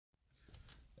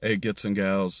Hey Gits and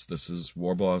Gals, this is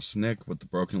Warboss Nick with the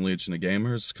Broken Legion of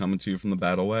Gamers coming to you from the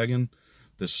Battle Wagon.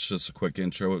 This is just a quick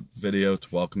intro video to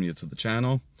welcome you to the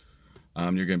channel.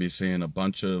 You're going to be seeing a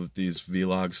bunch of these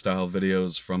vlog style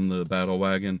videos from the Battle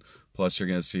Wagon, plus you're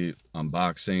going to see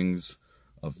unboxings,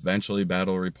 eventually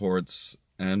battle reports,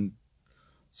 and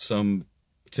some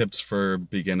tips for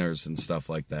beginners and stuff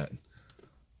like that.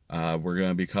 We're going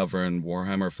to be covering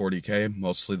Warhammer 40k,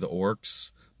 mostly the orcs,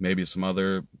 maybe some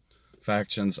other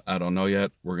factions, I don't know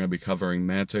yet. We're going to be covering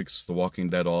Mantic's The Walking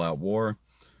Dead All-Out War,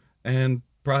 and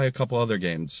probably a couple other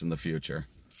games in the future.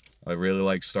 I really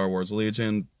like Star Wars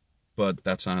Legion, but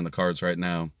that's not on the cards right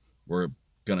now. We're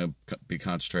going to be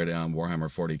concentrating on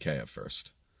Warhammer 40k at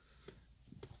first.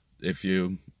 If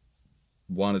you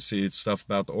want to see stuff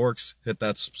about the orcs, hit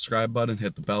that subscribe button,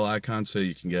 hit the bell icon so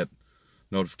you can get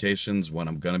notifications when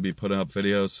I'm going to be putting up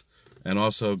videos. And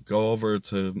also go over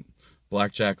to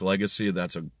Blackjack Legacy.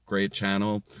 That's a great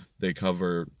channel. They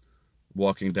cover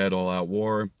Walking Dead All-Out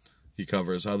War. He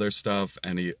covers other stuff,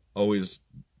 and he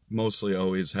mostly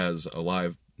always has a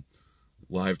live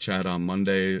chat on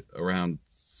Monday around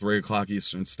 3 o'clock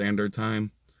Eastern Standard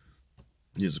Time.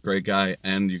 He's a great guy,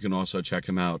 and you can also check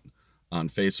him out on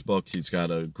Facebook. He's got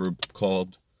a group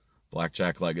called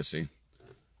Blackjack Legacy.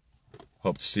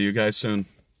 Hope to see you guys soon.